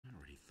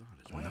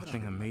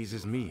Nothing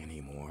amazes me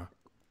anymore.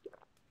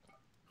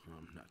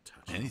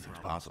 Anything's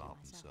possible.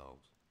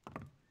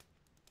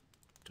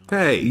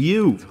 Hey,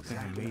 you! Nothing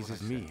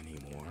amazes me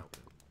anymore.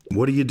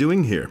 What are you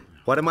doing here?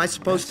 What am I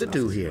supposed to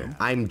do here?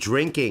 I'm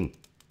drinking.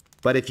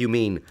 But if you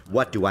mean,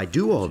 what do I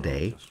do all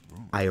day?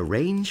 I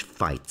arrange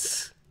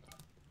fights.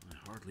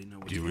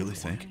 Do you really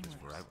think?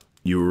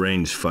 You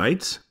arrange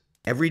fights?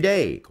 Every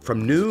day,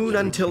 from noon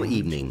until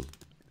evening.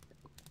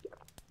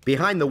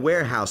 Behind the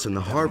warehouse in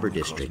the Harbor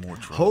District.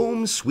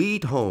 Home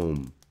sweet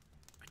home.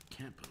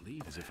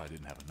 As if I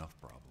didn't have enough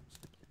problems.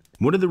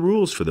 What are the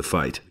rules for the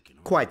fight?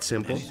 Quite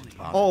simple.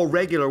 All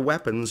regular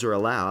weapons are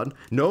allowed.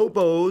 No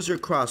bows or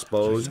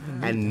crossbows,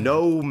 and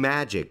no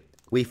magic.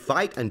 We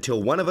fight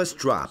until one of us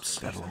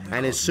drops.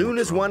 And as soon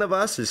as one of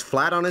us is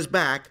flat on his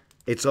back,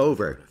 it's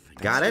over.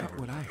 Got it?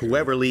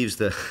 Whoever leaves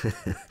the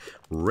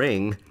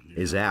ring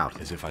is out.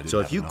 So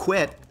if you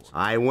quit,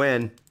 I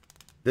win.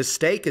 The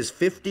stake is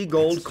 50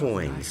 gold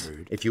coins.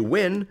 If you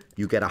win,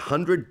 you get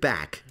 100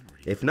 back.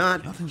 If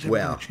not,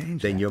 well,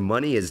 then your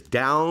money is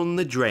down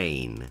the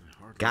drain.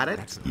 Got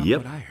it?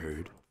 Yep. What I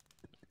heard.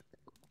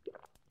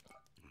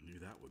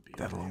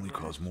 That'll only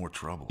cause more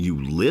trouble.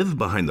 You live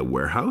behind the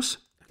warehouse?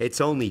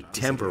 It's only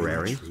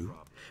temporary.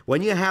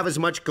 When you have as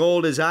much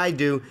gold as I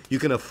do, you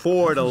can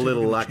afford a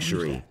little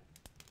luxury.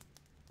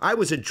 I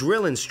was a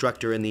drill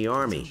instructor in the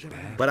army,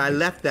 but I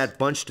left that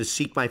bunch to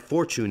seek my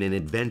fortune in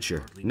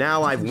adventure.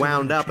 Now I've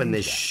wound up in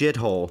this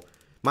shithole.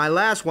 My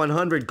last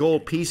 100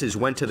 gold pieces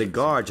went to the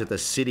guards at the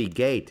city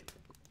gate.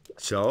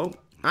 So,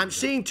 I'm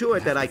seeing to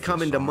it that I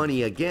come into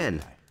money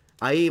again.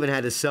 I even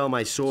had to sell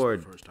my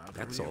sword.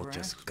 That's all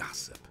just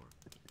gossip.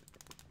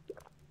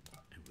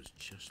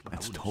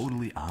 That's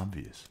totally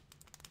obvious.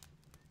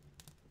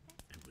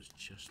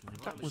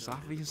 That was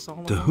obvious all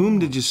along. To whom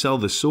did you sell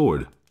the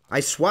sword? I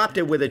swapped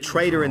it with a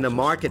trader in the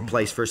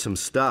marketplace for some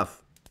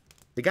stuff.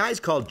 The guy's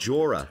called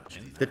Jorah.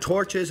 The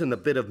torches and the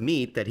bit of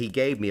meat that he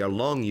gave me are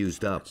long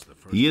used up.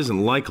 He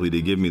isn't likely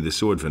to give me the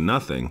sword for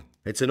nothing.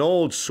 It's an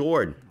old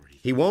sword.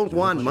 He won't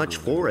want much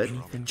for it.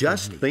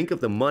 Just think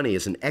of the money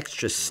as an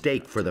extra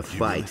stake for the You really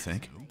fight.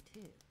 think?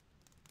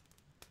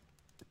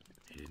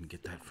 He didn't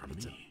get that from me.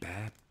 It's a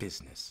bad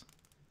business.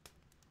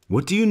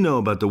 What do you know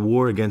about the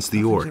war against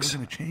the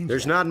orcs?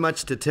 There's not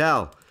much to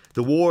tell.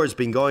 The war's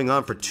been going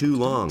on for too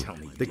long.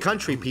 The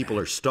country people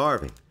are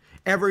starving.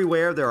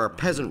 Everywhere there are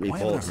peasant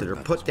revolts that are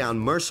put down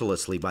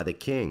mercilessly by the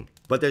king.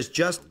 But there's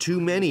just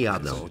too many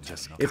of them.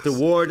 If the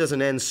war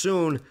doesn't end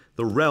soon,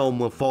 the realm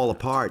will fall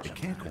apart. It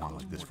can't go on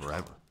like this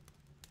forever.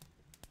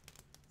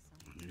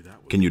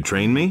 Can you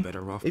train me?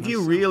 If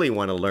you really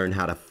want to learn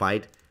how to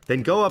fight,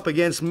 then go up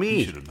against You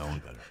me. should have known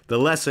better. The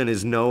lesson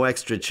is no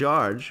extra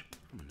charge.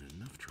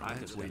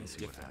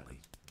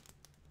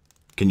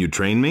 Can you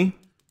train me?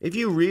 If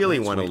you really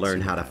want to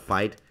learn how to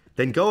fight,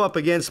 then go up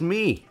against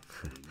me.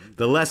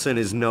 The lesson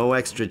is no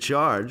extra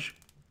charge.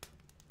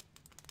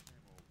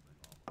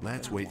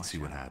 Let's wait and see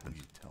what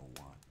happens.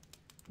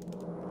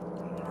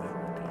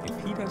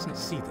 If he doesn't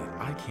see that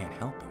I can't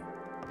help him.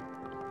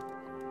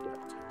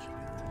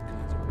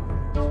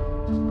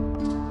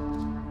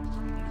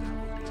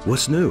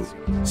 What's new?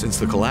 Since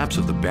the collapse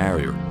of the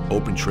barrier,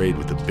 open trade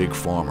with the big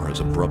farmer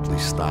has abruptly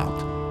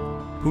stopped.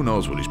 Who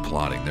knows what he's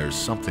plotting? There's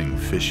something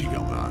fishy going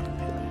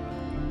on.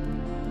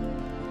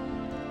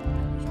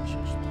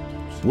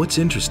 What's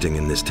interesting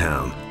in this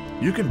town?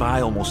 You can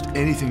buy almost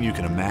anything you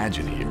can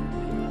imagine here,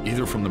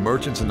 either from the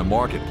merchants in the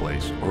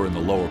marketplace or in the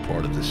lower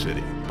part of the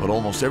city. But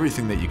almost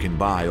everything that you can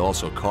buy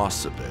also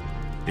costs a bit.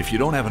 If you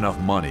don't have enough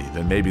money,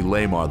 then maybe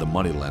Lamar the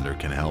moneylender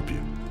can help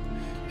you.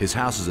 His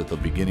house is at the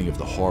beginning of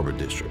the Harbor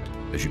District,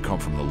 as you come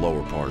from the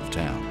lower part of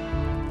town.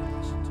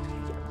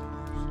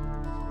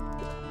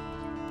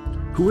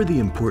 Who are the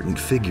important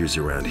figures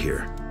around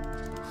here?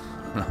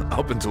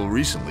 Up until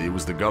recently, it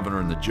was the governor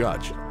and the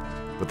judge.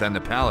 But then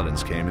the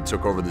Paladins came and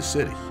took over the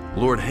city.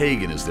 Lord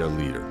Hagen is their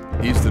leader.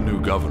 He's the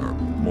new governor,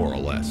 more or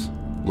less.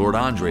 Lord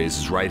Andre is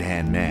his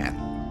right-hand man.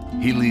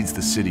 He leads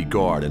the city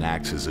guard and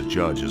acts as a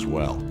judge as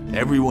well.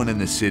 Everyone in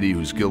the city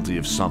who's guilty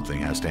of something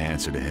has to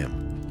answer to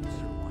him.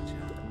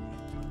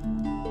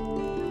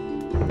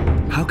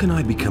 How can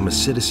I become a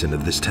citizen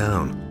of this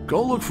town?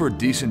 Go look for a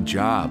decent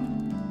job.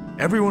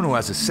 Everyone who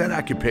has a set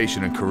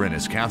occupation in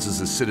Corinthus counts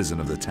as a citizen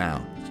of the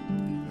town.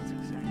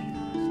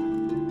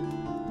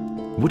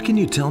 What can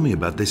you tell me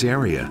about this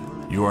area?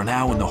 You are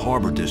now in the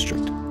Harbor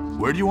District.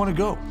 Where do you want to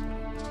go?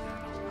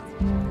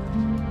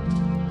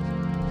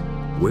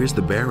 Where's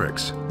the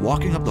barracks?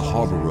 Walking up the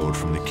Harbor Road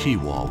from the Quay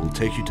Wall will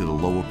take you to the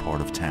lower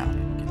part of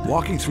town.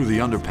 Walking through the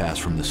underpass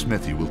from the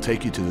smithy will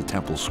take you to the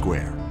Temple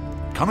Square.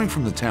 Coming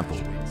from the Temple,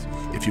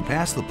 if you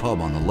pass the pub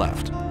on the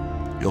left,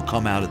 you'll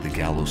come out at the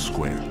Gallows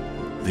Square.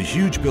 The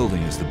huge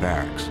building is the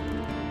barracks.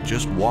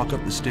 Just walk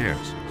up the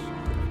stairs.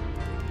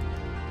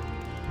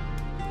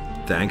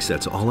 Thanks,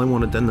 that's all I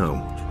wanted to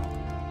know.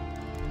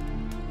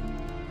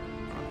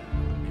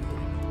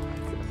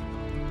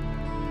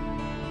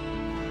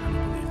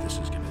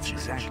 That's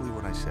exactly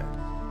what I said.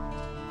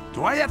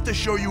 Do I have to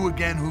show you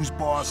again who's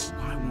boss?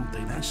 Why won't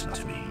they listen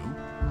to me?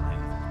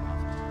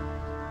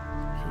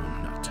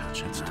 I'm not telling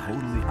It's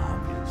totally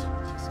obvious.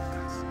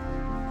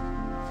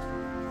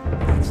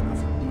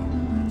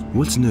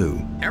 What's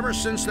new? Ever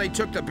since they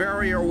took the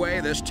barrier away,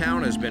 this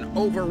town has been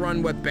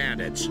overrun with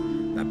bandits.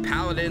 The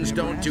paladins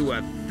don't do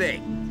a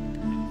thing.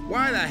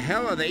 Why the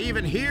hell are they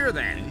even here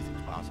then?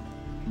 Anything's possible.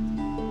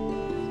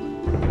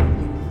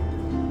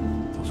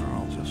 Those are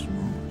all just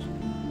rumors.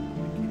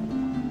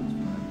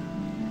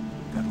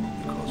 That'll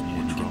only cause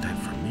more trouble. Get that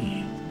from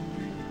me.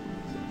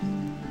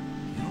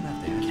 You don't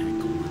have to ask me.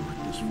 Go on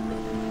like this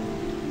forever.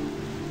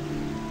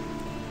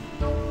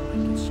 I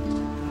can see it.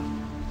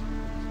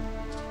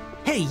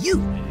 Hey, you!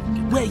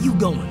 Where you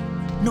going?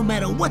 No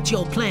matter what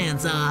your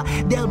plans are,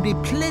 there'll be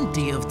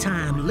plenty of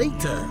time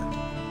later.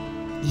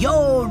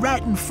 You're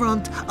right in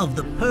front of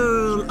the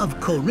Pearl of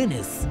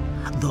Corinus,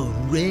 the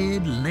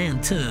Red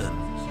Lantern.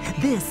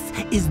 This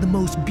is the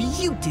most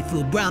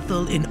beautiful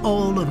brothel in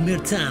all of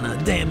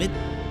Myrtana, damn it.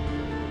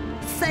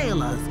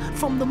 Sailors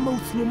from the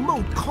most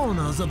remote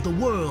corners of the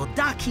world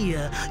dock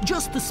here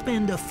just to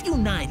spend a few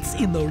nights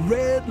in the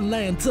Red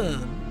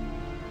Lantern.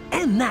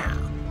 And now,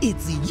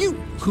 it's you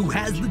who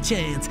has the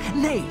chance,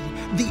 nay,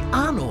 the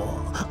honor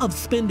of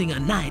spending a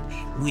night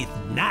with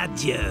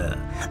Nadja,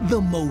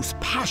 the most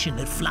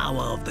passionate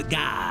flower of the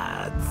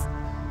gods.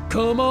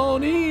 Come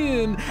on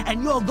in,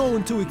 and you're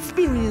going to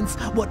experience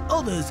what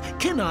others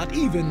cannot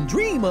even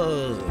dream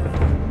of.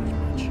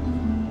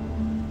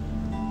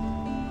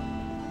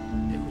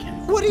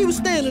 What are you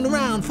standing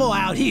around for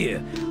out here?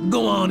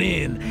 Go on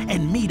in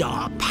and meet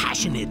our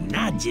passionate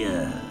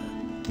Nadja.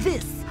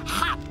 This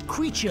hot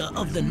creature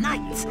of the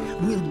night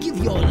will give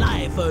your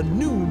life a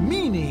new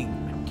meaning.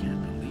 I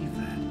can't believe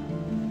that.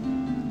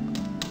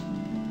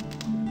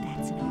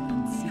 That's an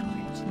open secret.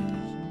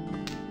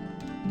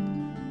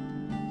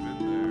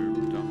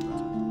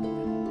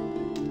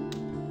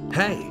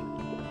 Hey,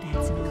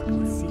 That's an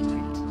open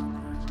secret.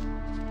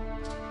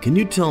 can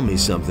you tell me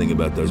something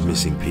about those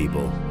missing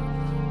people?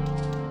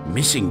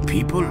 Missing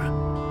people?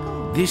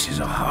 This is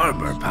a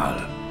harbor, pal.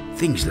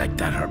 Things like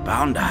that are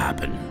bound to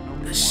happen.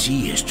 The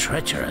sea is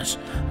treacherous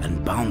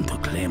and bound to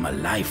claim a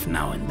life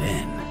now and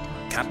then.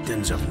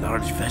 Captains of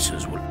large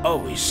vessels will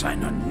always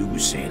sign on new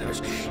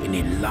sailors in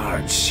a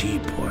large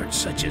seaport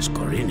such as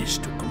Corinus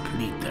to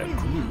complete their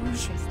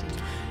cruise.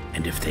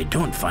 And if they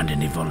don't find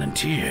any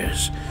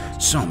volunteers,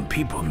 some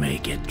people may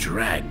get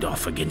dragged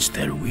off against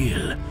their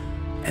will,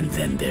 and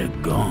then they're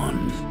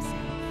gone.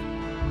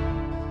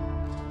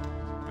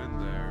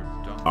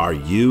 Are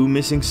you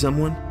missing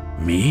someone?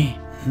 Me?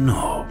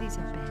 No. These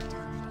are bad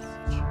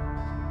times.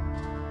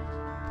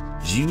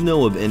 Do you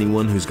know of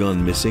anyone who's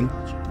gone missing?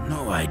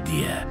 No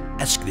idea.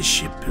 Ask the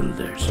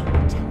shipbuilders. Tell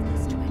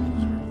this to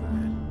anyone.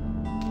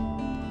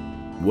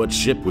 What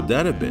ship would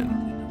that have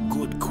been?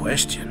 Good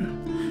question.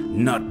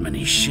 Not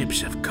many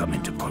ships have come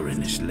into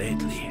Corinus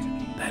lately.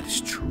 That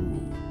is true.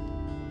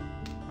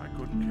 I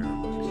couldn't care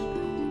less.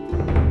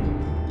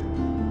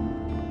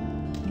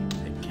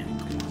 They can't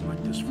go on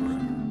like this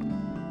forever.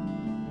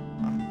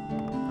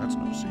 That's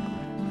no secret.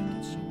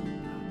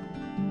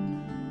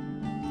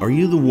 Are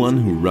you the one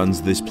who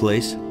runs this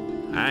place?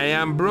 I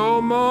am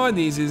Bromo,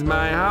 this is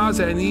my house,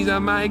 and these are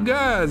my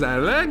girls. I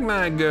like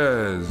my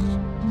girls.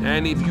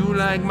 And if you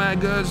like my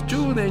girls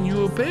too, then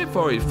you'll pay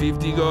for it,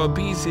 50 gold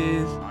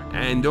pieces.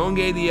 And don't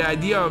get the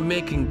idea of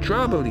making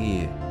trouble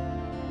here.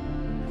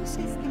 Who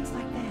says things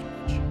like that?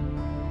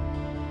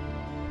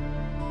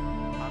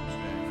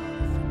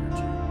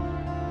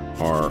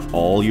 Are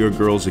all your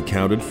girls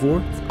accounted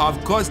for?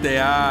 Of course they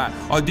are.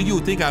 Or do you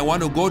think I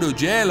want to go to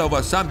jail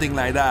over something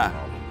like that?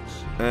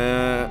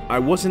 I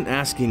wasn't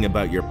asking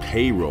about your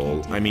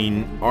payroll. I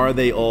mean, are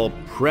they all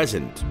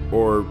present,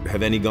 or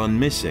have any gone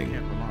missing?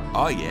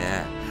 Oh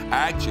yeah.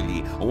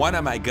 Actually, one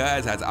of my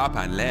girls has up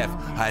and left.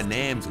 Her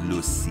name's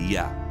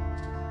Lucia.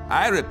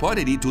 I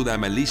reported it to the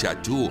militia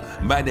too,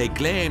 but they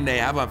claim they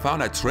haven't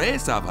found a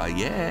trace of her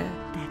yet.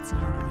 That's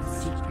an open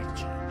secret.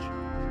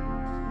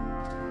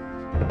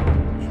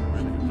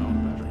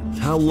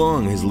 How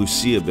long has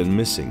Lucia been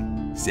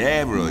missing?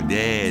 Several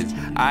days.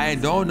 I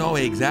don't know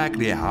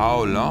exactly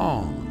how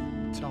long.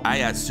 I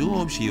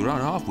assume she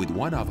ran off with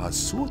one of her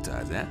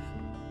suitors, eh?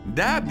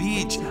 That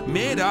bitch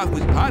made off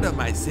with part of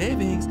my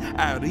savings,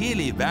 a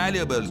really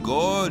valuable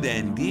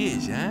golden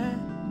dish, eh?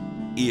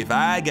 If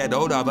I get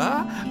hold of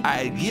her,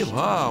 I give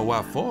her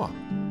what for.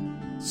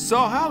 So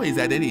how is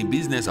that any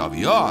business of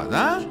yours,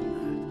 huh?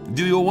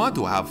 Do you want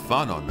to have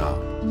fun or not?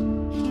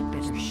 He'd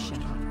better shut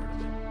up.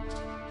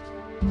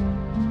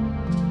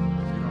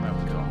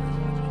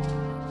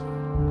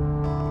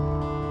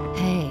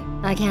 Hey,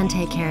 I can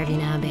take care of you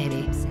now,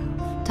 baby.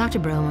 Talk to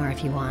Bromar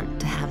if you want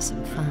to have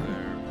some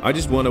fun. I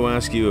just want to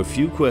ask you a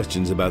few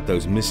questions about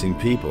those missing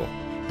people.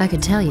 I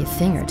could tell you a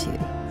thing or two,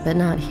 but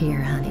not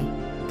here, honey.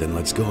 Then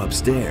let's go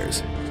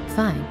upstairs.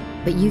 Fine,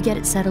 but you get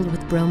it settled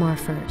with Bromar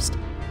first.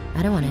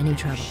 I don't want any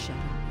trouble. Shut up.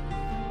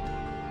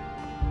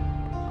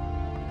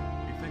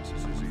 He thinks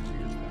it's as easy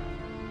as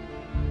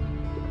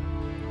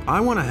that. I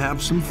want to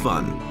have some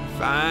fun.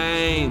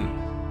 Fine.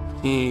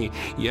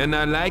 You're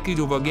not likely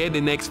to forget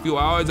the next few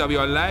hours of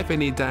your life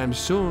anytime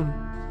soon.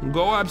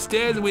 Go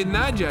upstairs with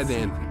Nadja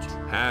then.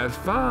 Have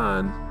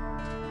fun.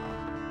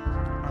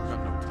 I've got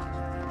no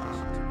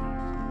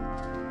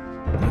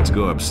time. Let's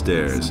go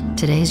upstairs.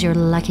 Today's your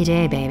lucky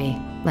day,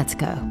 baby. Let's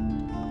go. You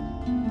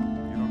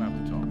don't have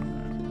to tell me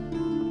that.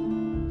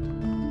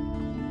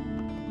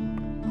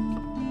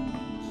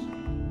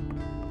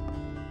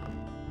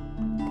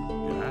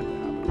 It had to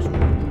happen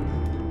sooner or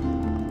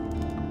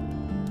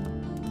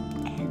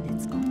And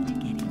it's going to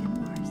get even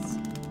worse.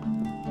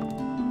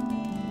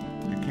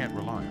 later. You can't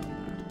rely on that.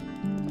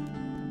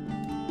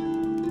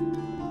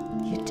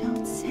 You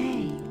don't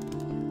say.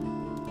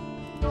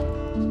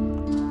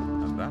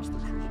 And that's the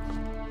truth.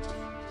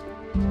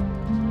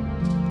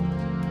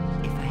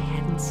 If I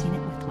hadn't seen it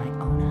with my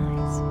own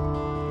eyes.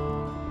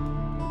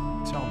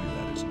 Tell me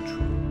that isn't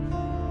true.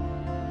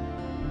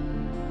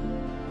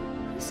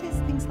 Who says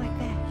things like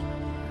that?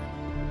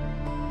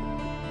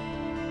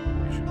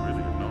 You should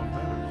really have known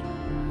better.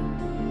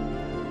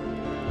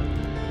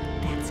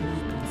 That's an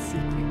open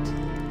secret.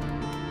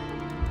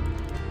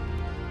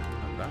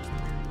 And that's the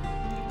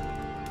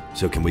truth.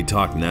 So can we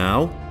talk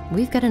now?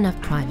 We've got enough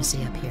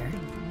privacy up here.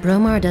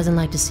 Bromar doesn't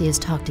like to see us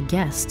talk to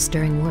guests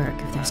during work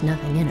if there's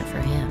nothing in it for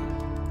him.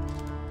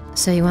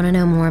 So you want to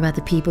know more about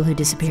the people who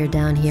disappeared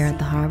down here at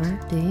the harbor,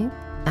 do you?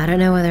 I don't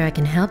know whether I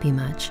can help you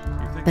much,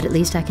 but at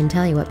least I can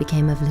tell you what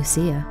became of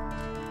Lucia.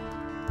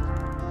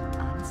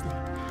 Honestly,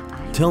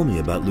 Tell me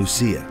about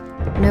Lucia.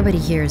 Nobody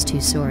here is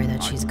too sorry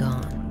that she's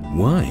gone.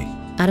 Why?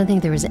 I don't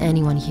think there was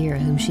anyone here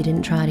whom she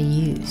didn't try to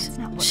use.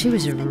 She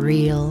was a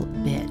real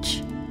bitch.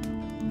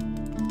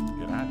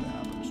 It had to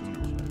happen sooner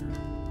or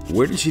later.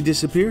 Where did she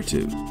disappear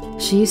to?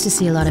 She used to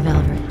see a lot of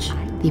Elveridge,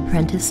 the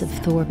apprentice of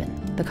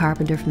Thorben, the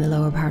carpenter from the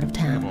lower part of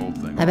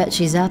town. I bet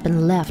she's up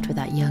and left with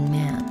that young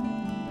man.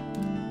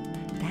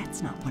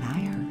 that's not what I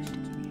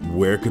heard.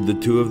 Where could the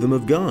two of them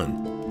have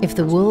gone? If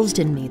the wolves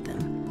didn't meet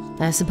them,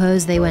 I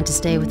suppose they went to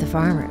stay with the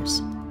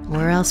farmers.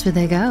 Where else would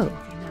they go?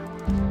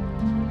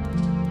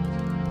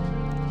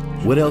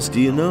 What else do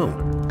you know?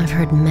 I've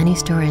heard many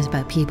stories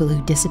about people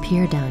who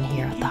disappear down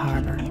here at the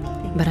harbor,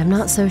 but I'm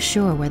not so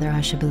sure whether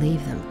I should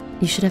believe them.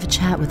 You should have a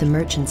chat with the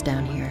merchants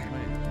down here.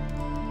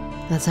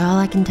 That's all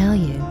I can tell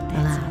you,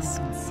 alas.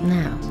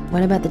 Now,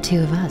 what about the two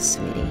of us,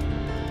 sweetie?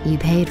 You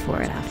paid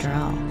for it after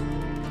all.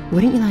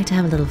 Wouldn't you like to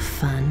have a little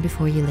fun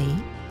before you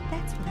leave?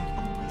 That's what I've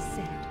always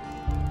said.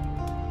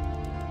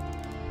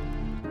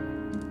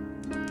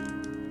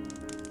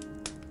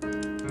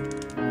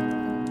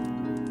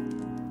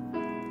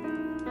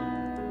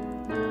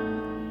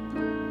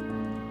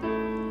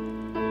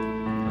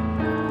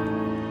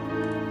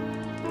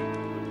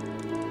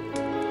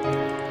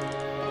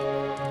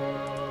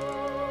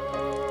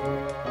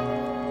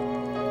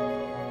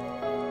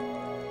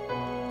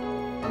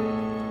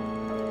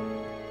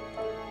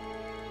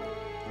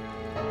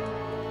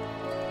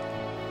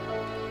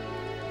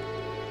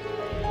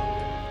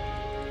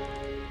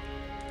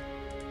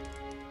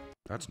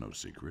 That's no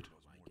secret.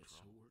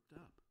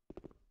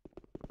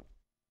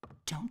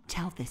 Don't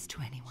tell this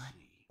to anyone.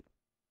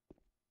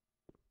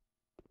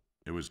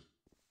 It was...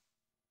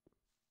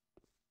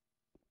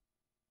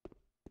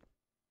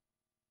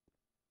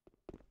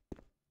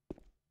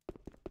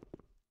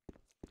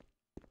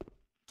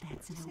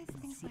 That's an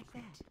open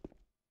secret.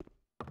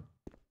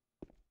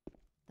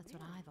 That's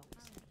what I've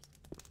always said.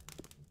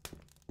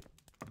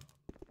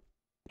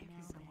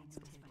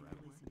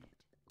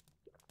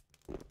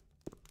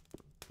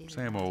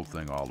 Same old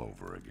thing all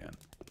over again.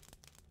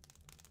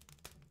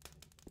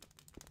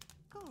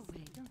 Go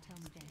away, don't tell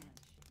me that.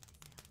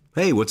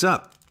 Hey, what's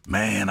up?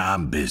 Man,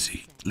 I'm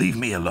busy. Leave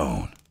me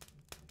alone.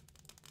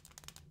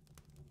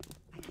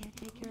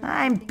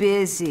 I'm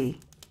busy.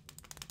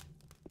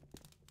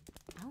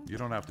 You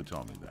don't have to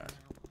tell me that.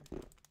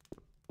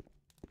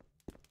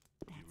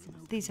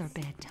 These are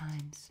bad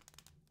times.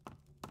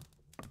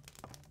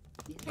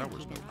 That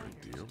was no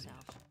big deal.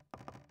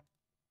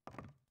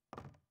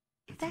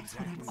 That's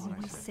what I've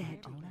always said.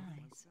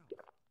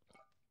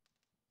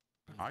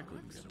 I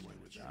couldn't get away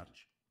with that.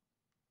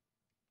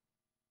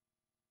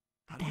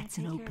 That's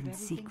an open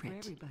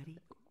secret.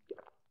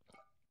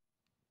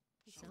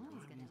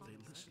 Someone's gonna They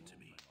listen to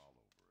me.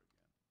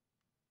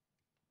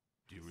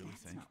 Do you really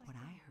That's think? not what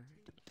I heard.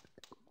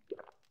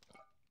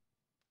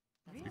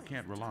 You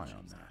can't rely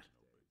on that.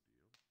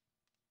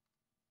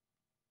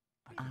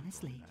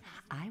 Honestly,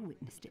 I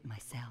witnessed it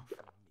myself.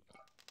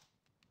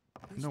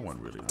 No one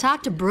really wants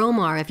Talk to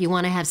Bromar if you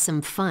want to have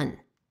some fun.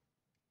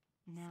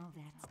 Now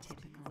that's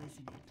typical,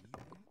 isn't it?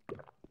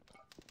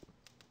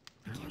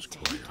 That was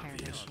quite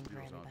obvious.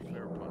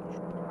 fair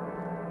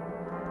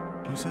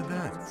punishment. Who said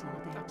that?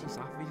 That was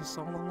obvious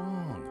all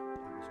along.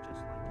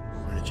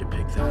 Where did you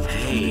pick that?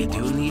 Hey, do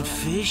you need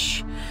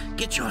fish?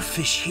 Get your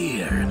fish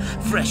here,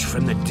 fresh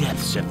from the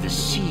depths of the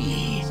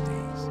sea.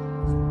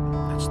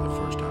 That's the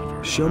first I've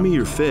heard. Show me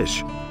your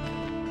fish.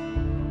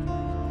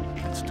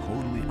 It's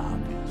totally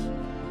obvious.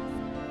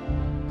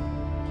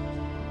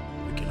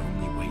 We can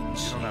only wait and You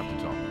see. don't have to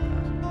tell me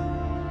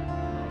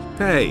that.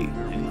 Hey,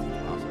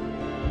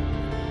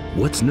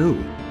 what's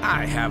new?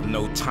 I have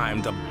no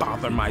time to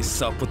bother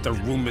myself with the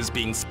rumors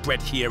being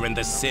spread here in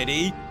the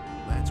city.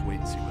 Let's wait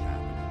and see what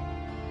happens.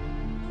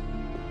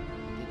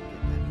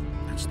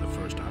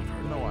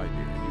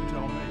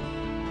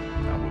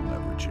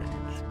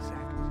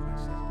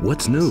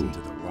 What's new?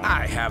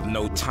 I have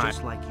no time.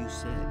 Just like you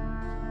said.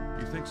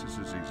 He thinks it's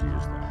as easy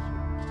as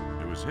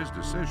that. It was his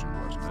decision,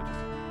 wasn't it?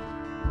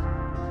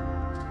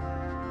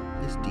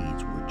 His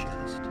deeds were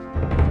just. You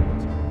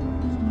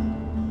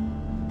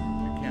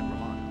can't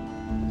rely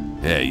on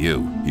him. Hey,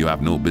 you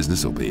have no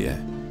business up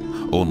here.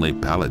 Only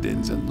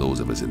paladins and those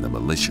of us in the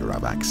militia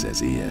have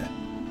access here.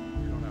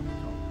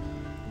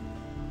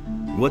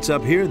 What's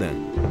up here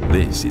then?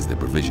 This is the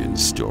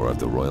provisions store of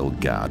the Royal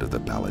Guard of the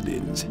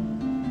Paladins.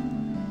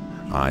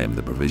 I am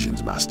the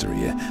provisions master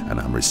here, and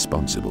I'm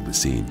responsible for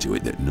seeing to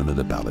it that none of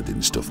the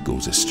paladin stuff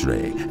goes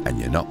astray, and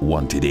you're not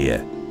wanted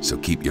here. So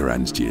keep your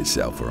hands to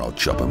yourself or I'll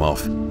chop them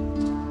off.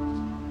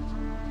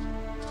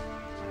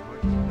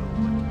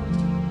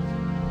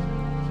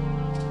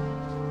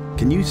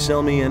 Can you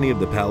sell me any of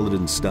the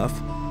paladin stuff?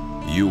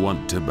 You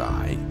want to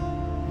buy?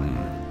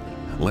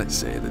 Let's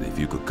say that if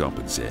you could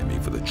compensate me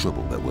for the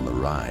trouble that will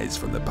arise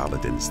from the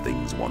paladin's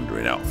things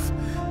wandering off,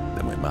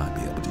 then we might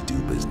be able to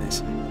do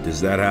business. Does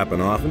that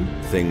happen often?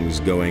 Things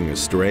going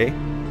astray?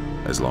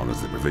 As long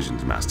as the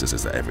provisions master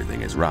says that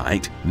everything is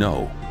right,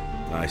 no.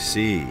 I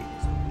see.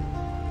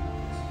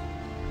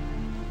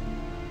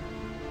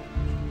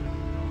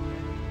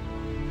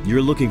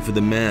 You're looking for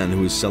the man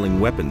who is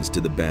selling weapons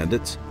to the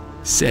bandits?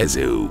 Says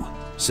who?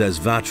 Says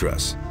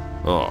Vatras.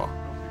 Oh.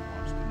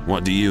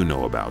 What do you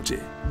know about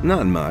it?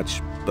 Not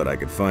much, but I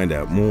could find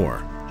out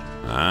more.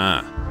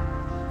 Ah.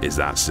 Is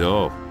that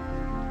so?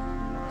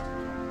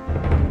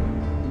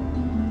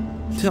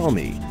 Tell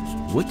me,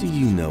 what do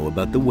you know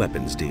about the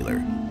weapons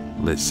dealer?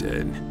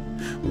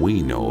 Listen,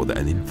 we know that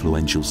an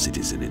influential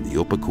citizen in the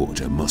upper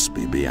quarter must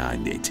be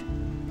behind it.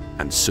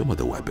 And some of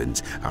the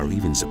weapons are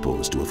even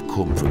supposed to have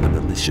come from the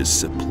militia's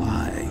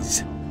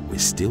supplies. We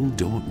still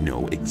don't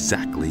know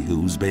exactly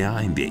who's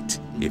behind it.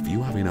 If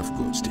you have enough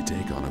guts to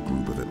take on a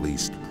group of at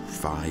least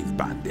 5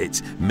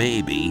 bandits,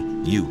 maybe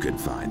you can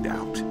find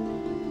out.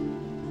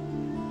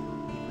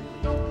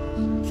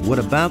 What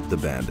about the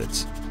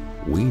bandits?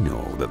 We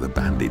know that the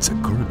bandits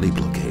are currently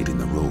blockading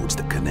the roads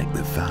that connect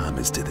the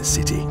farmers to the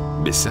city.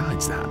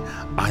 Besides that,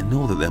 I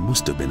know that there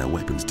must have been a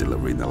weapons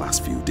delivery in the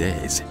last few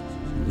days.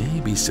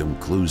 Maybe some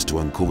clues to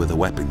uncover the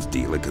weapons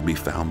dealer could be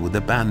found with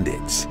the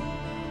bandits.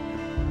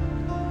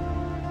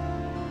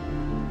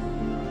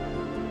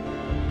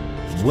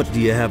 What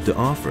do you have to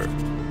offer?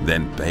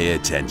 Then pay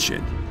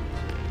attention.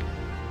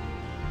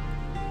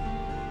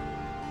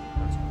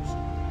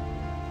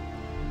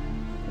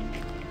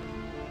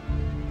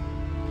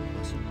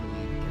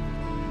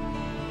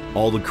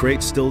 All the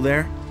crates still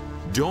there?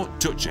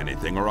 Don't touch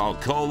anything or I'll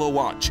call the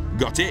watch.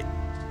 Got it?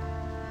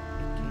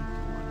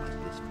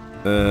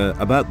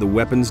 About the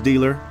weapons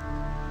dealer?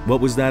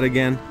 What was that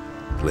again?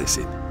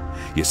 Listen,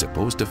 you're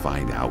supposed to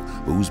find out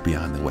who's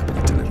behind the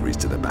weapons deliveries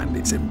to the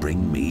bandits and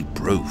bring me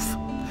proof.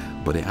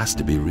 But it has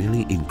to be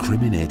really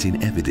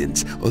incriminating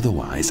evidence,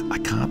 otherwise I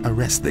can't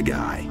arrest the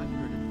guy.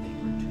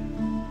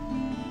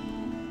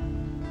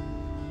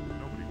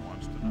 Nobody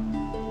wants to know.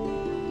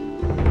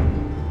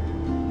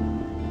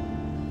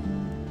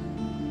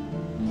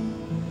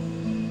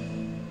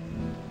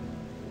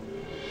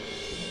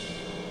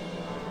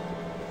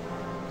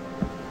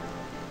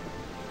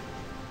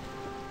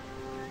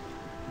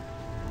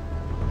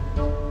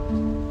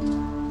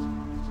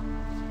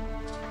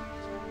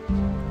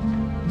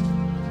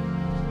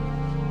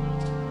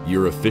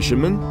 You're a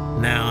fisherman?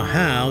 Now,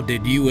 how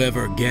did you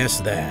ever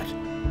guess that?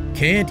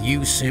 Can't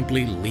you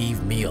simply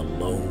leave me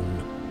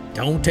alone?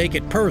 Don't take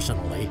it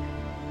personally,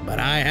 but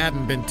I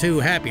haven't been too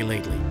happy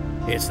lately.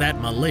 It's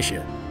that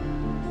militia.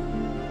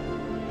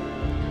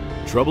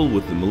 Trouble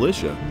with the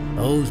militia?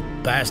 Those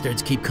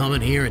bastards keep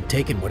coming here and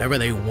taking whatever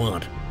they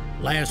want.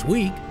 Last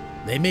week,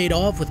 they made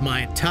off with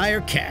my entire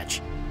catch.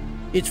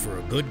 It's for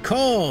a good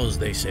cause,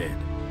 they said.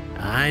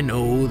 I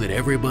know that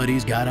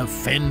everybody's got to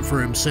fend for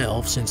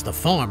himself since the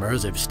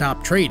farmers have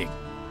stopped trading.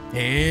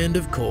 And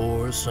of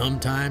course,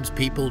 sometimes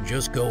people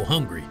just go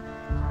hungry.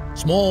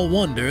 Small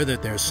wonder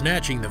that they're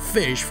snatching the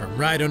fish from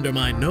right under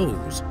my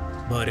nose.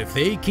 But if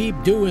they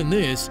keep doing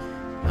this,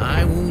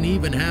 I won't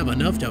even have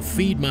enough to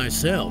feed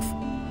myself.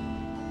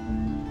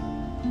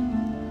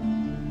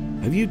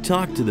 Have you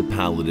talked to the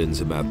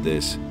paladins about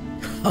this?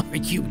 Are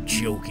you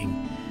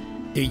joking?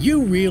 Do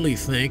you really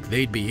think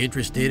they'd be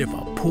interested if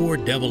a poor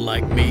devil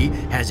like me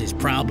has his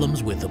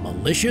problems with the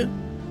militia?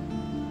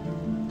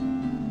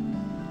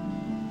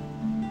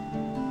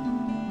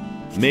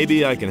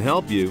 Maybe I can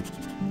help you.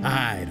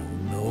 I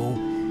don't know.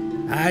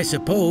 I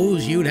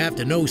suppose you'd have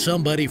to know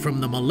somebody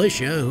from the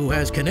militia who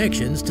has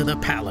connections to the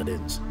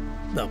paladins.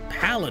 The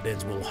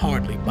paladins will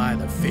hardly buy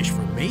the fish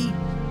from me.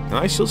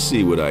 I shall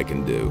see what I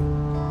can do.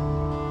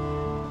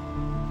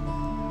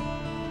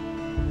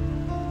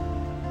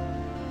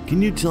 Can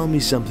you tell me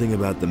something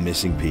about the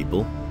missing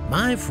people?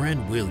 My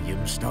friend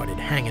William started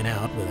hanging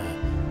out with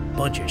a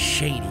bunch of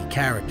shady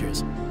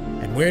characters.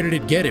 And where did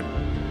it get him?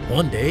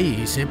 One day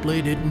he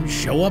simply didn't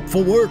show up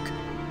for work.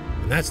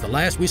 And that's the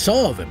last we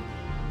saw of him.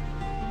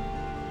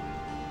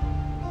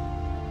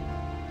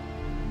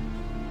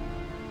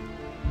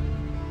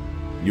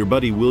 Your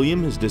buddy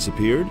William has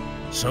disappeared?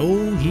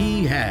 So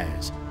he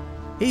has.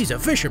 He's a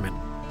fisherman,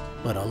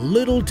 but a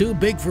little too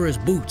big for his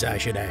boots, I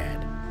should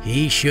add.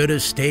 He should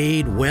have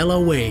stayed well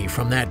away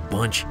from that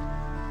bunch.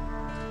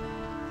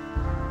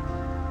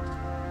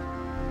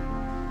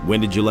 When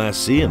did you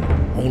last see him?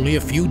 Only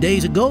a few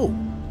days ago.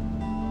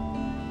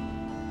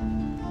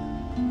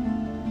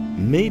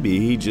 Maybe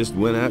he just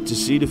went out to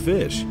sea to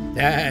fish.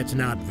 That's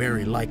not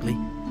very likely.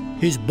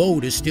 His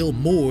boat is still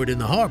moored in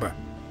the harbor.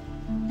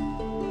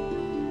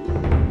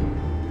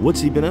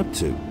 What's he been up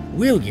to?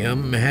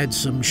 William had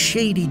some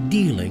shady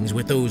dealings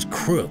with those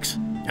crooks.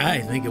 I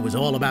think it was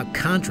all about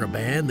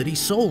contraband that he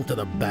sold to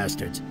the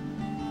bastards.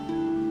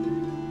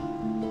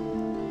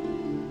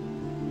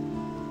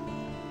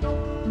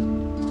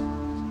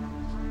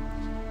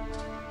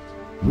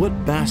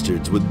 What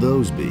bastards would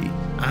those be?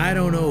 I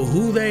don't know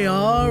who they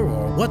are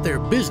or what their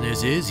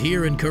business is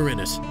here in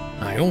Corinus.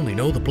 I only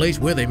know the place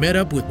where they met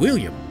up with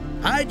William.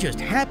 I just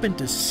happened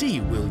to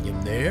see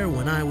William there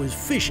when I was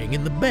fishing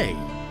in the bay.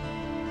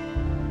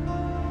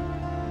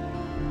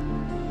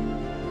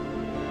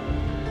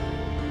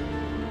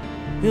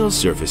 He'll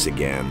surface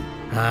again.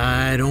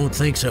 I don't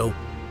think so.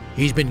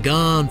 He's been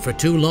gone for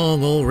too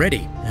long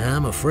already.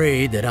 I'm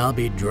afraid that I'll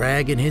be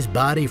dragging his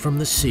body from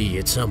the sea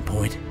at some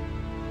point.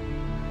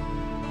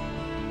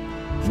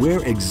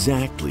 Where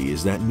exactly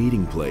is that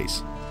meeting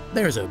place?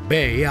 There's a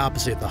bay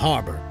opposite the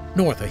harbor,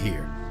 north of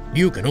here.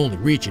 You can only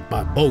reach it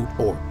by boat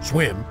or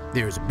swim.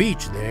 There's a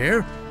beach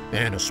there,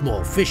 and a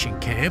small fishing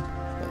camp.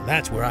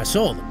 That's where I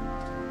saw them.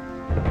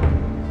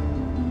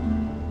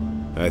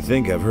 I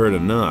think I've heard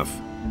enough.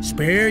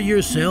 Spare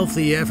yourself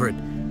the effort.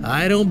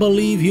 I don't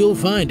believe you'll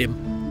find him.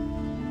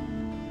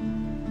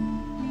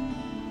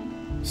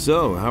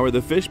 So, how are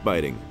the fish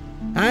biting?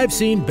 I've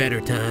seen better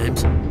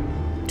times.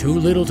 Too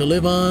little to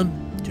live on,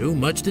 too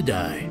much to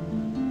die.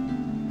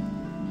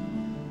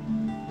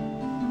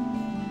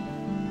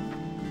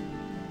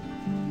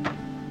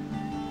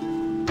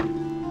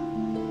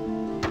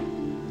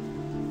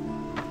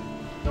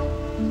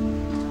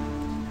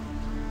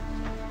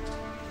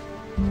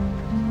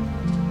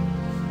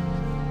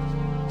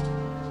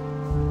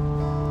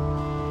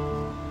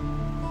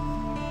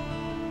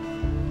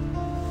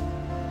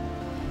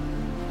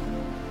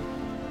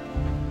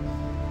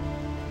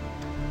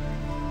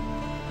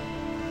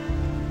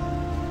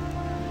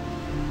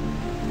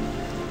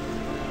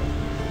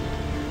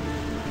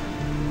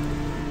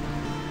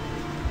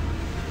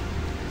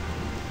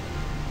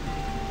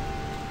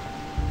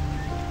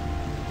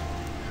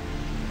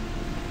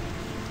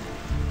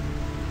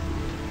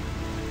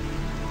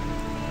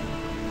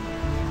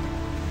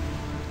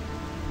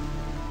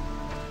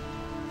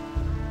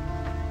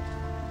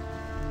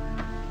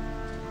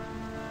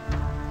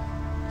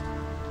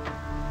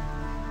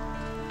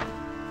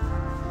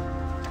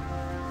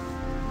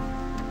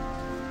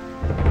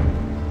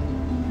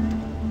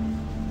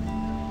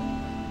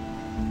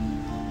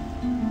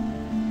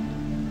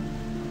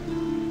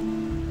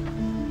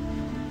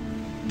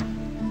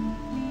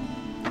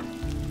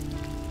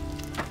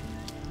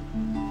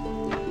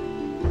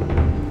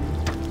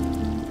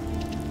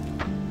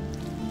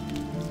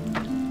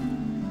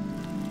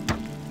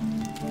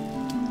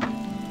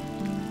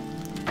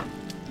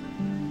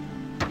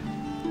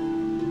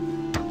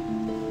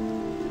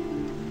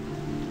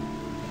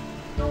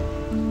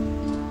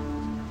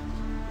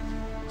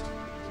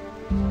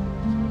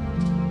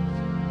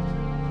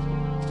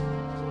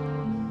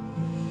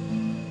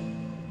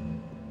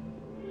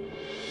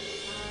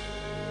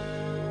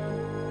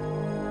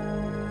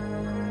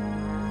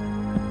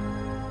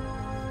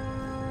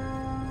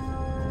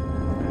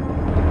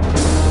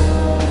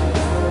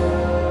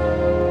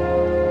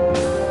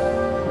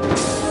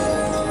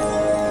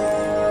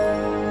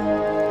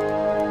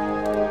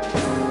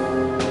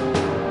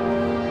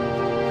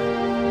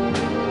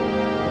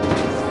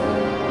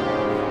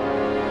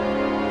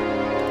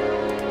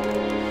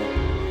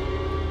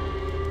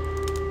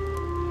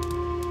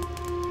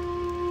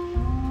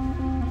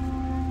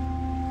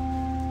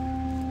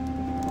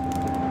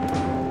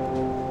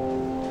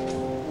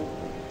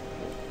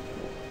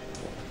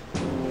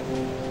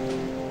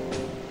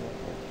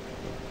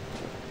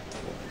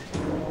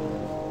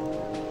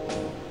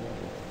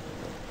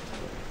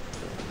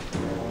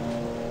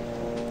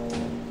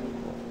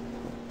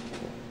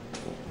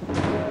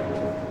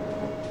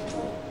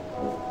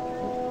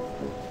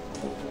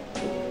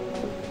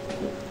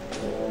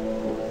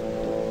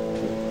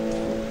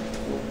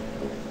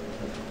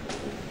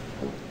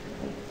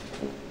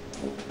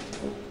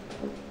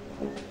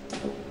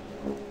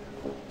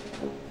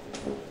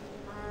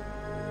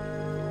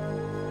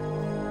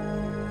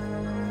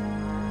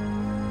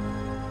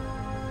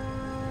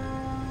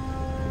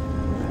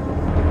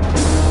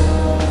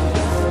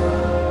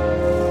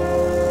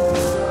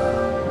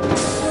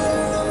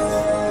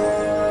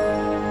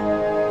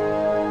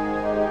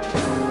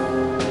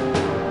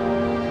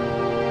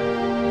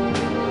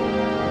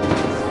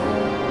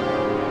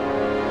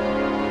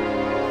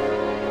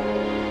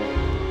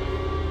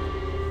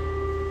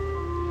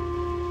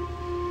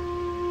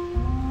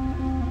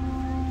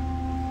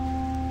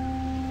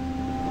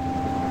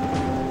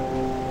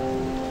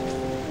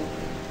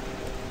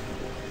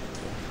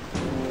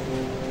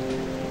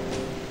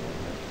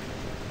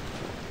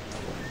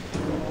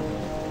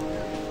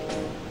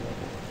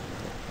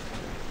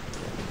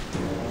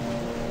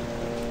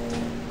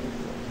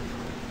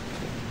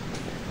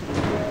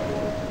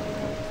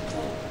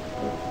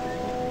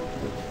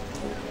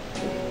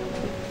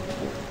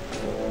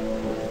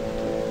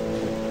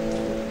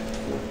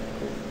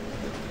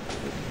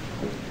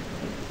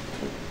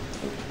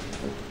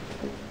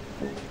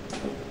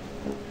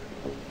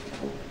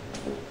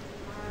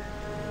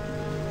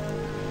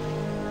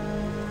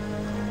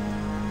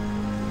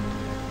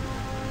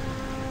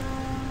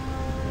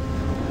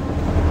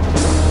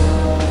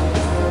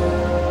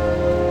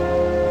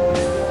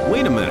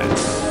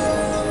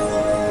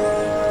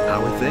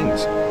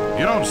 paladins?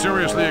 You don't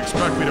seriously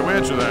expect me to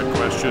answer that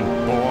question,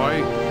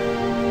 boy?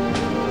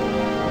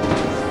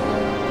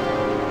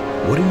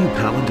 What are you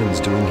paladins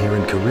doing here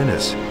in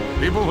Corinus?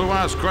 People who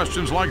ask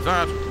questions like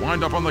that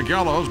wind up on the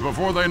gallows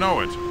before they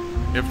know it.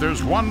 If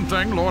there's one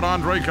thing Lord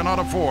Andre cannot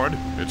afford,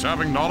 it's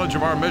having knowledge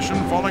of our mission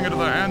falling into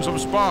the hands of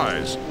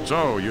spies.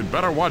 So, you'd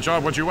better watch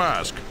out what you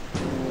ask.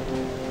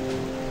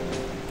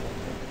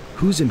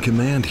 Who's in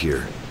command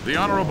here? The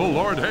Honorable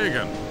Lord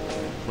Hagen.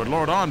 But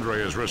Lord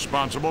Andre is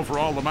responsible for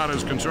all the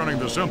matters concerning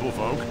the simple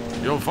folk.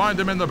 You'll find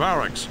him in the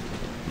barracks.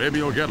 Maybe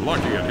you'll get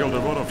lucky and he'll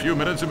devote a few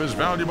minutes of his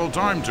valuable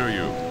time to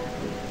you.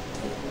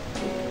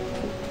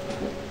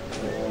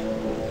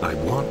 I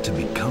want to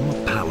become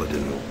a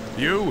paladin.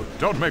 You?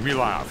 Don't make me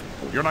laugh.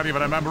 You're not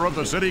even a member of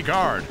the city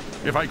guard.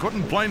 If I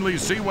couldn't plainly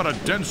see what a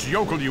dense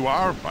yokel you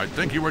are, I'd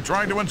think you were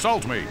trying to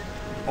insult me.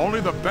 Only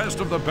the best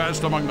of the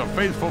best among the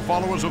faithful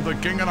followers of the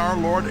king and our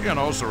Lord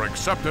Innos are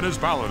accepted as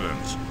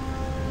paladins.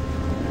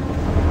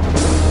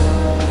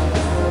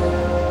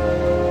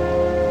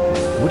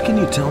 What can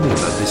you tell me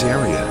about this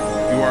area?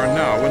 You are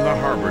now in the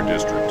Harbor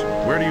District.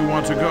 Where do you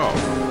want to go?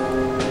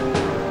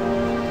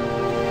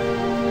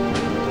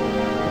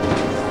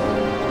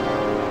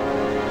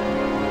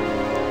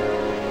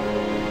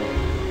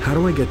 How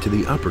do I get to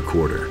the upper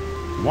quarter?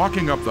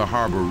 Walking up the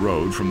harbor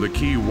road from the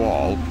quay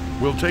wall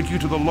will take you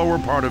to the lower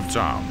part of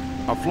town.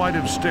 A flight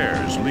of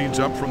stairs leads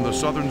up from the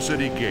southern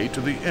city gate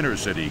to the inner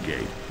city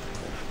gate.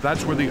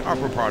 That's where the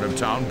upper part of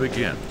town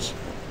begins.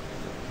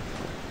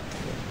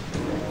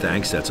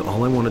 Thanks, that's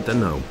all I wanted to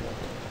know.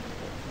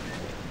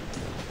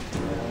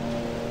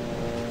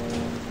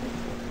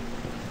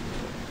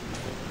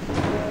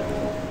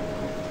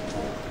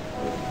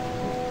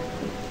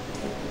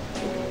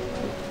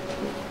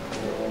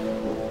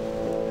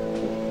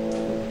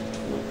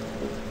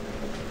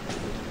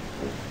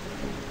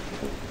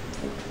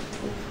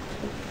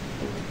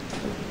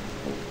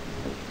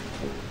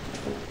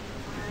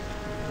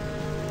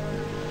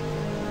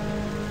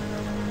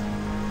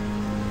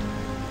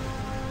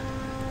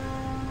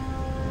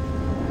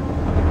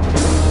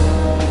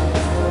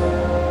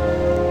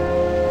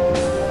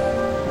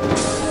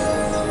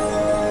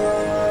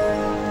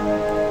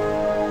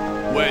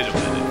 Wait a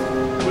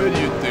minute. Where do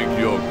you think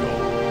you're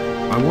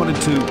going? I wanted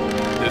to...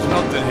 There's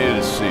nothing here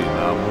to see.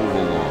 Now move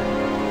along.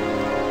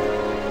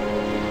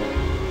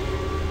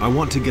 I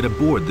want to get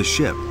aboard the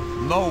ship.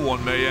 No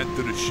one may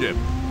enter the ship.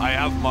 I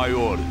have my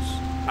orders.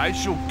 I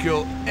shall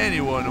kill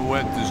anyone who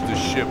enters the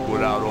ship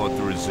without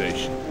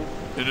authorization.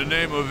 In the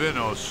name of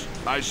Innos,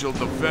 I shall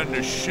defend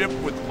the ship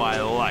with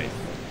my life.